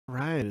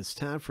right, it's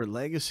time for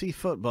Legacy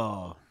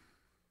Football.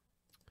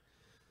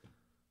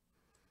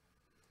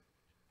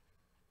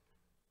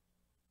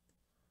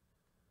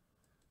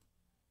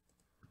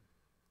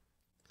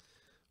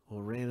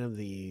 We'll random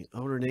the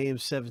owner name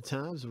 7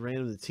 times. We'll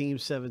random the team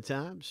 7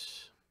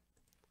 times.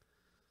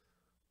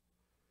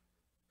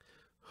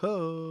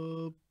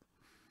 Hope.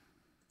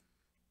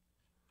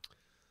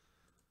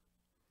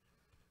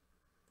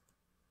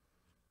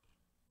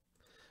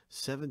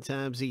 Seven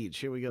times each.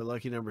 Here we go.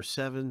 Lucky number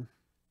 7.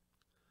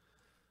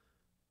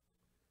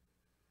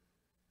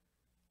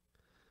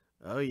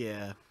 Oh,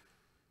 yeah.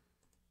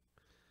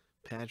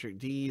 Patrick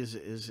D is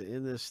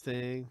in this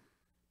thing.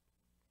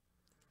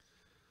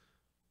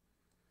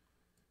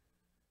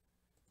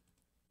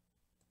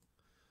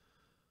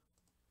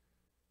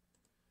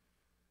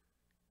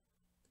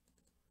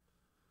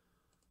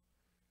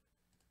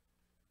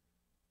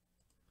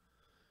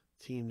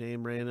 Team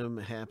name random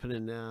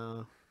happening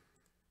now.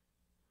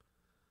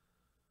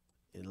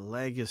 In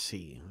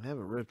Legacy. I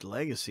haven't ripped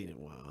Legacy in a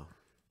while.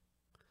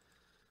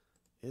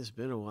 It's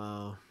been a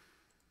while.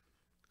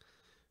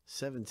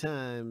 7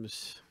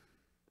 times.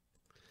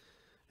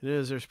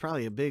 There's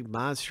probably a big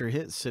monster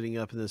hit sitting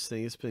up in this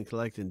thing. It's been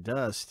collecting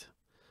dust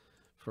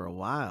for a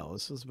while.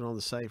 This has been on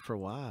the site for a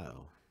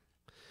while.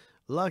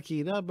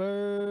 Lucky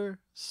number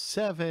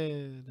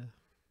 7.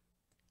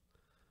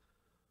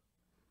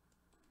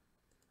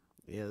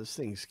 Yeah, this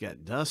thing's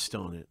got dust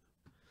on it.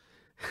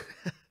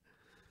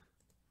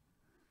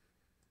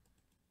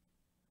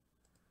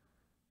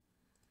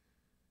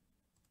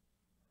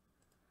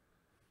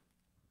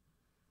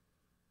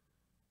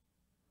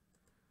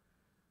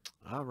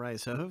 All right,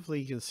 so hopefully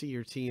you can see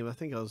your team. I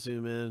think I'll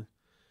zoom in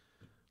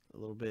a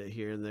little bit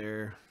here and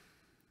there.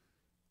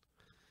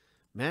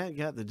 Matt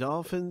got the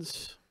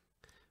Dolphins.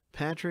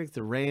 Patrick,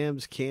 the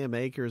Rams. Cam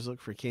Akers. Look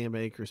for Cam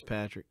Akers,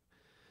 Patrick.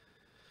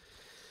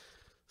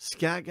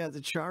 Scott got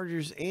the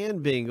Chargers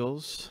and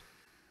Bengals.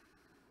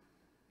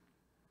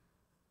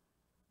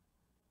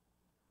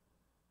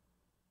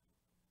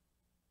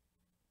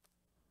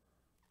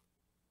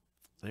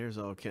 There's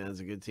all kinds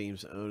of good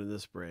teams owning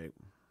this break.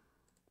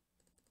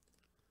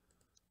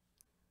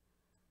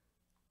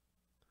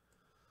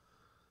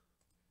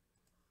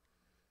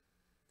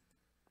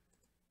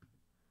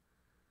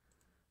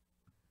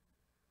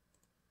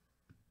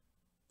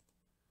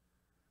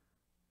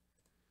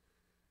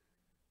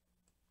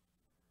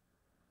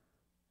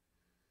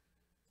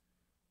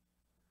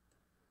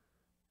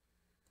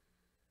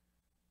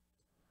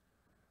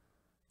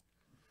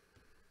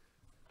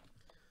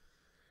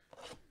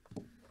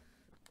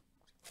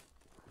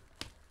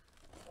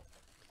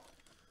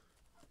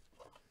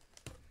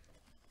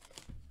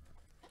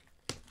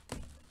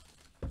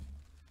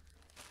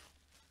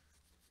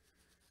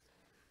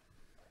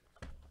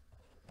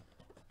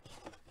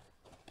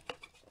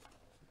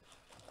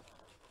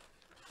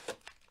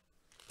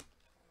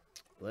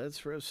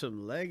 Let's rip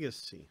some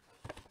Legacy.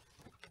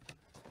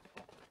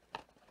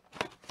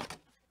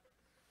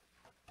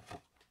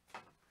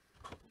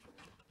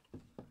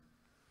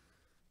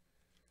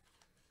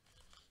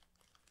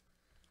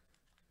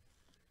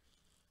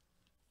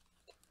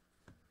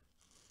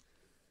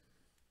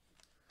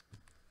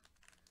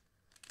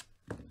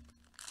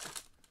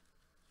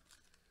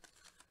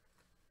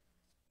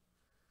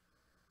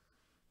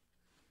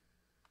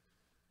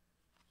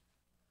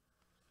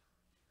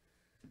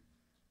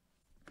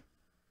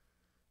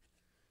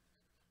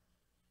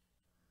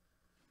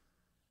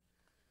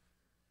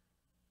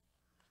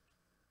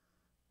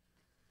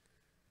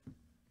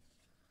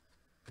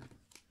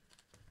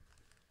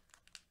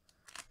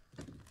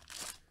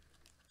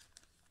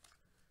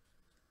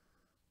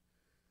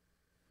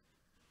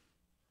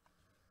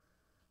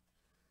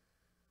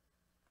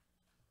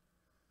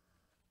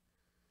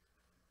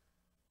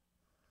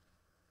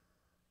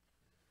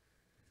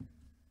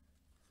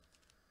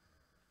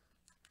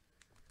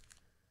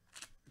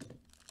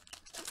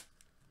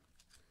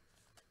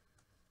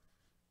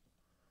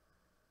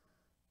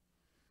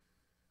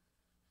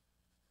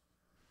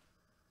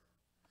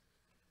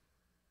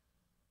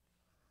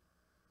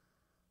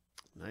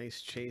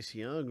 Nice Chase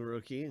Young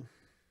rookie.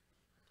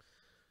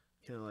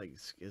 Kind of like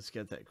it's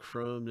got that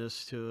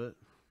chromeness to it.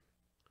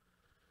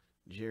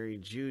 Jerry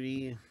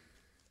Jeudy.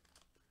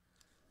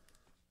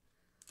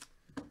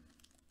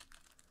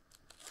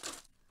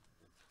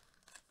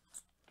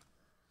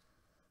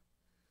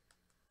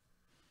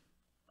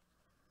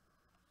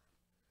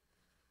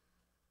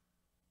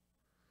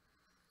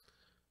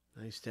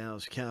 Nice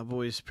Dallas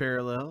Cowboys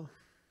parallel.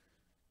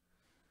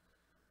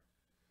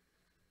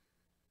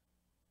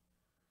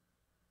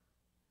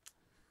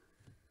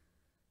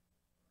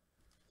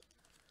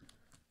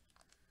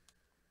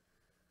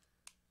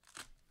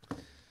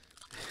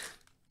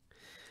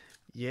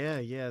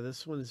 Yeah,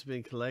 this one's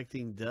been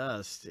collecting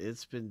dust.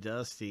 It's been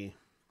dusty.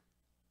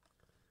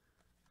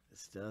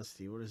 It's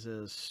dusty. What is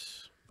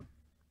this?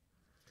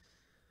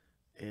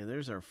 And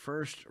there's our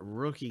first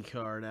rookie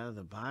card out of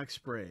the box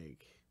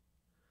break.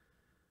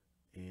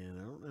 And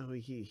I don't know who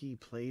he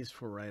plays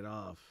for right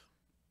off.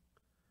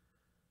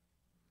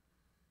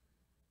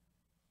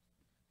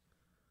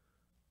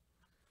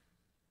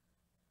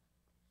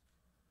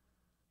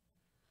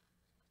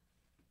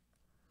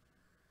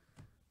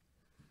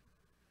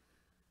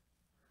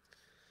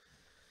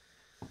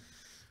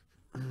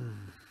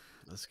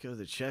 Let's go to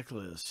the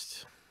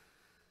checklist.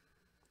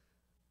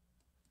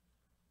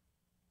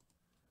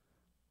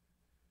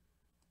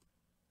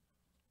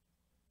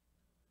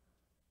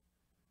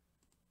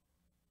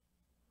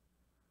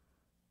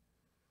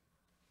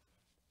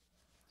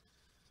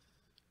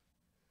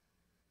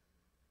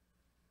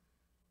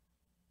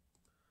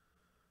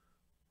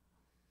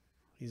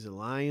 He's a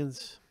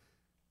Lions.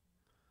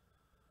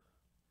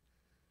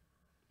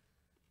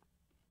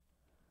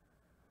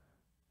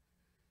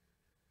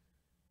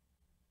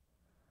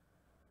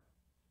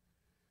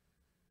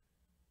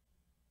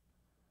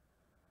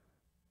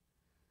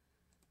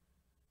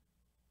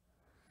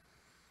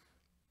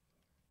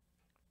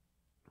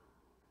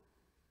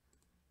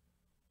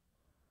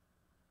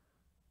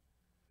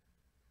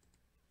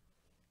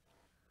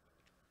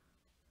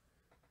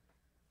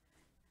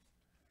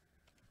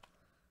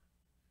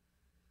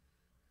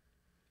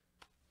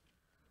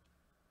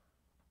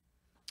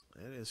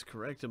 That is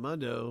correct,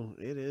 Amundo.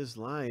 It is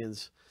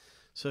Lions.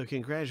 So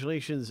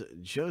congratulations,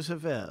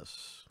 Joseph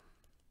S.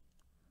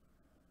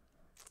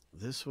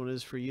 This one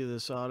is for you.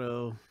 This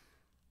auto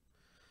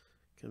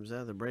comes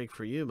out of the break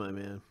for you, my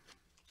man.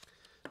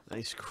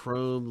 Nice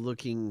chrome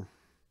looking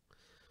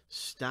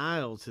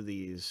style to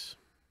these.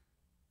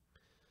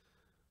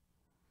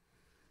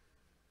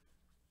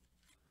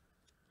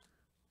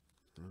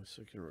 Nice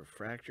looking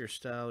refractor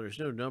style. There's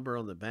no number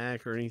on the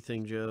back or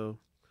anything, Joe.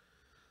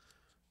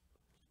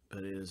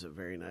 But it is a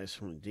very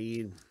nice one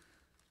indeed.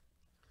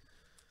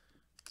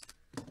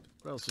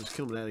 What else is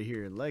coming out of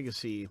here?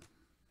 Legacy.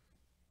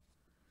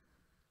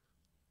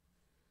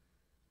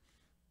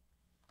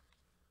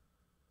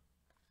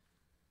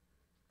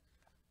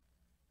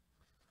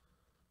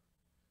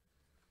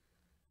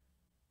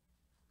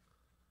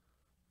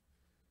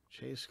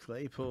 Chase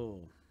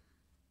Claypool.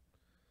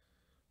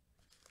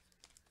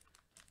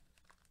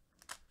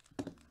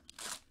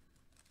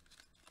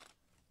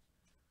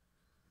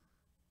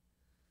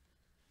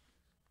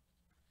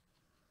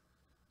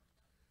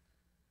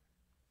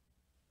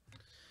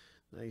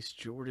 Nice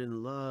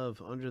Jordan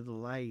Love, Under the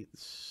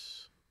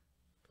Lights.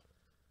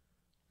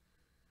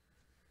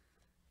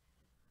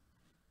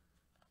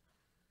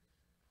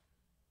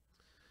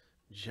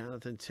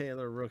 Jonathan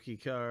Taylor, rookie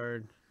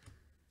card.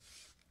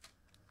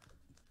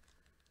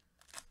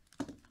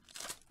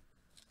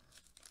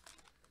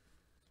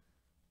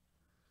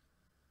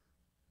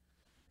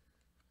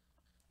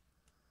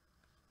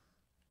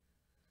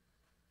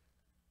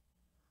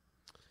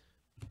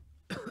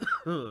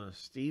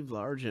 Steve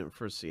Largent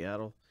for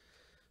Seattle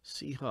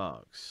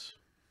Seahawks.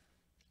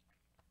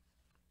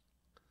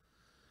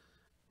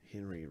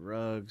 Henry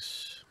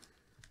Ruggs.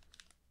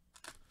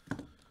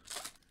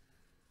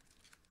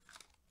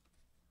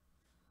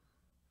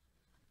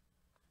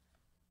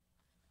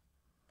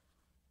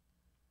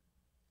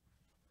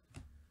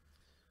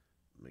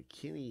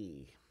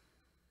 McKinney.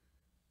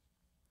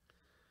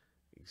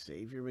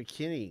 Xavier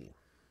McKinney.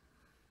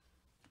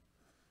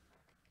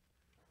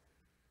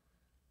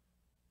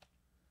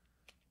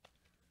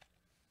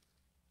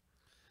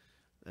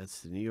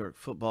 That's the New York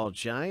Football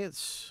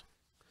Giants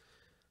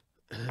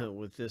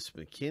with this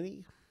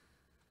McKinney.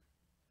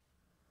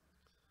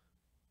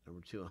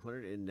 Number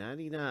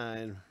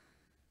 299.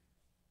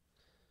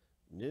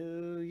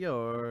 New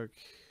York.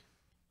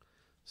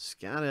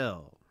 Scott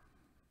L.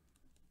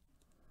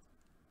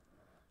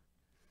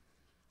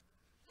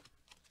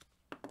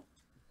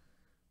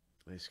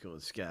 Nice going,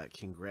 Scott.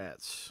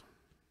 Congrats.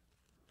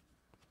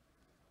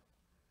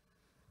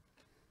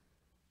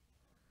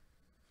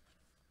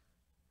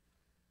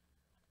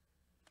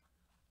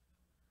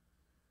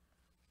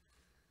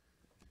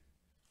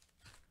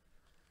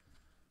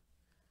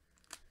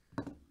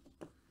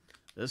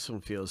 This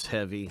one feels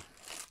heavy.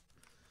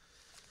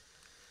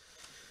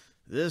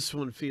 This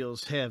one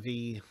feels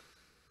heavy.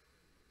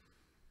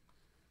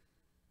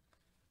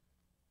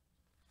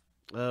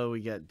 Oh,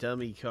 we got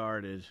dummy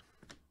carded.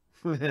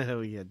 We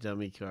got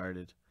dummy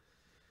carded.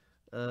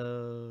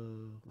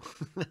 Oh.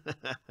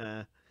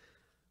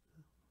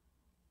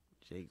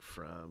 Jake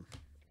Fromm.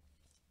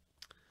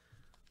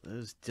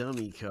 Those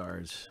dummy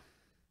cards.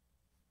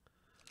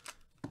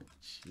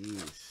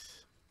 Jeez.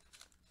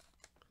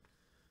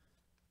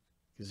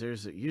 Because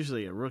there's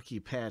usually a rookie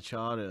patch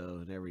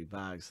auto in every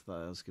box. I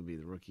thought this could be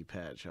the rookie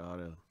patch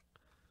auto.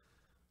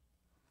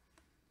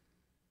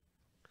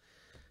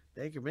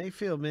 Baker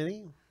Mayfield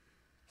mini.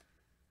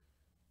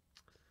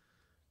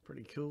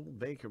 Pretty cool.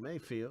 Baker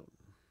Mayfield.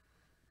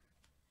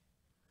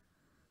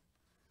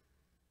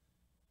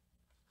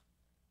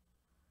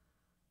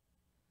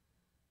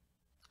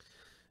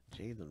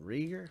 Jalen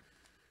Reagor.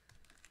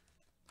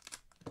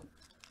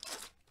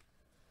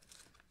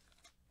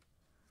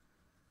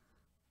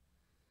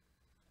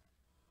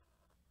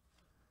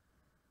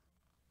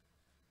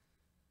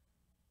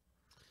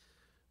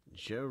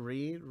 Joe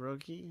Reed,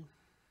 rookie.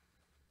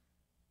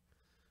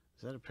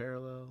 Is that a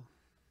parallel?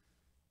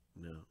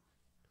 No.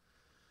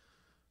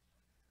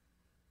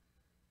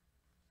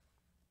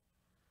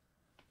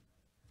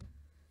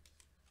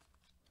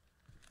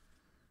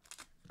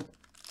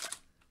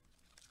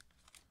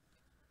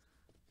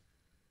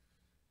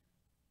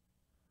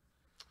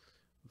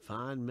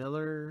 Von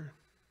Miller.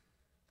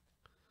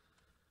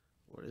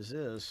 What is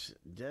this?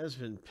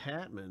 Desmond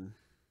Patman.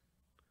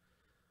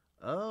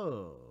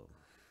 Oh.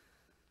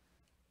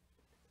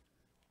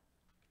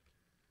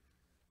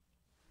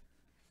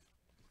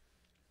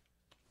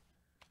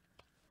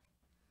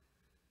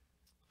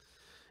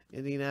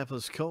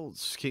 Indianapolis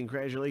Colts.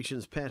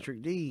 Congratulations,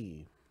 Patrick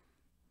D.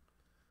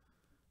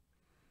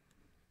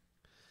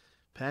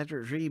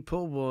 Patrick D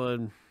pulled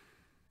one.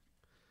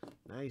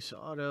 Nice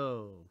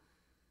auto.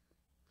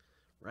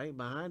 Right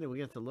behind it, we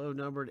got the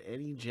low-numbered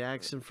Eddie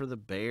Jackson for the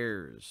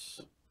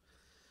Bears.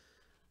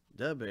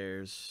 The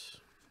Bears.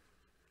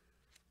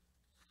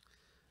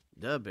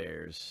 The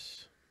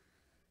Bears.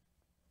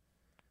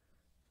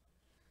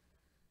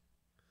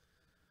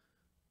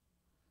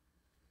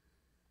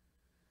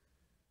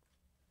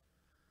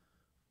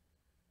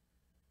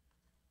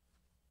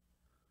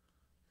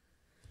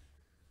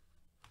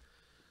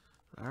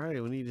 All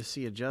right, we need to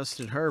see a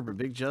Justin Herbert.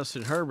 Big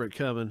Justin Herbert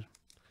coming.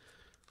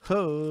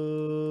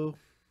 Ho!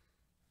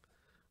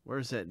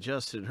 Where's that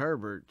Justin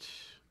Herbert?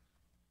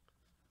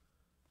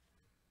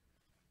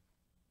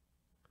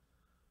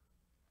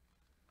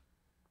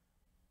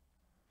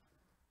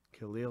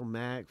 Khalil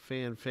Mack,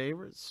 fan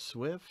favorites.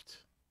 Swift.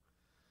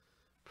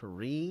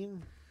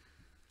 Perrine.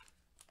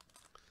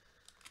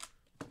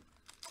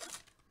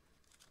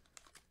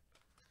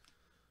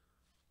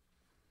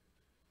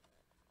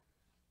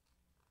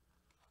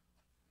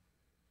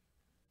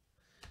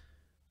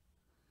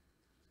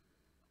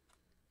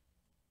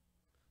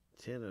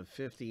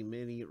 $10/50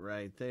 mini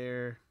right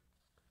there.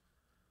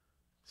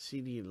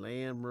 CD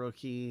Lamb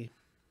rookie.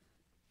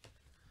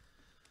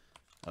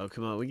 Oh,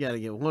 come on. We got to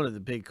get one of the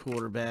big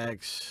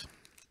quarterbacks.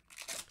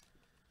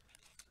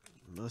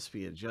 Must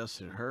be a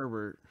Justin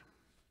Herbert.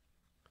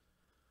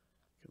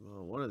 Come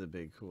on, one of the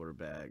big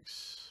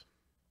quarterbacks.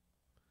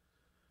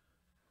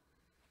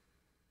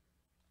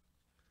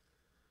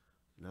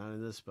 Not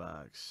in this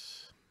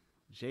box.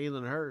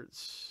 Jalen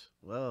Hurts.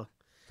 Well,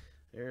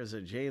 there's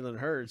a Jalen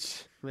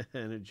Hurts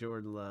and a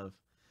Jordan Love.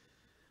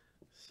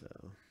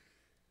 So.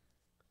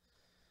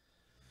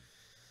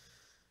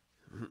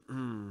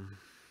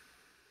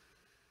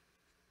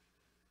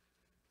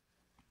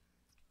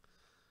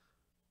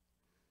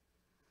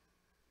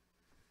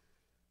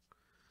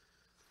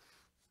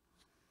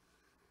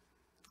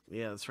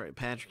 Yeah, that's right.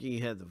 Patrick E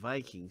had the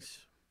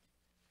Vikings.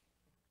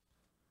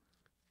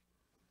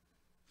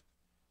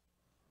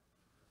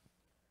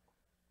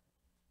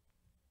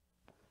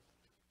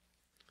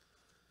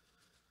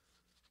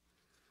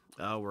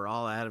 Oh, we're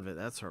all out of it.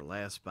 That's our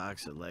last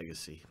box at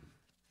Legacy.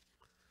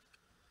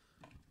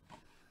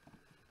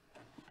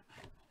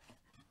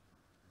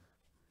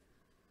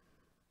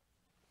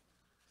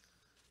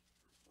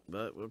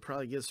 But we'll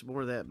probably get some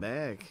more of that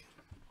back.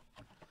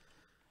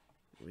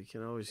 We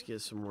can always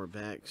get some more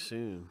back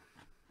soon.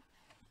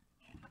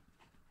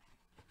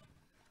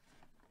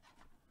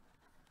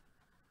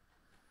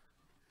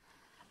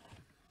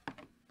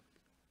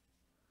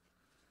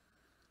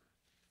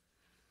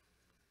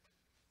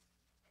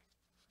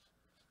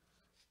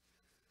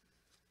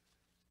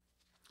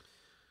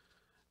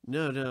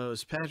 No,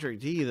 it's Patrick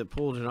D that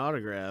pulled an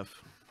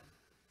autograph.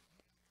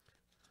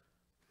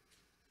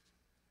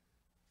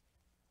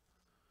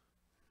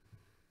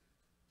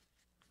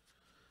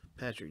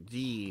 Patrick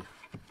D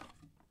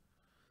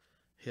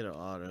hit an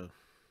auto.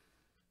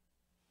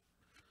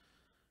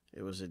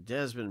 It was a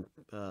Desmond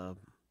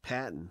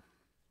Patton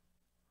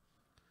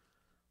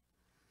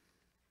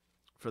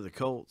for the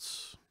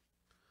Colts.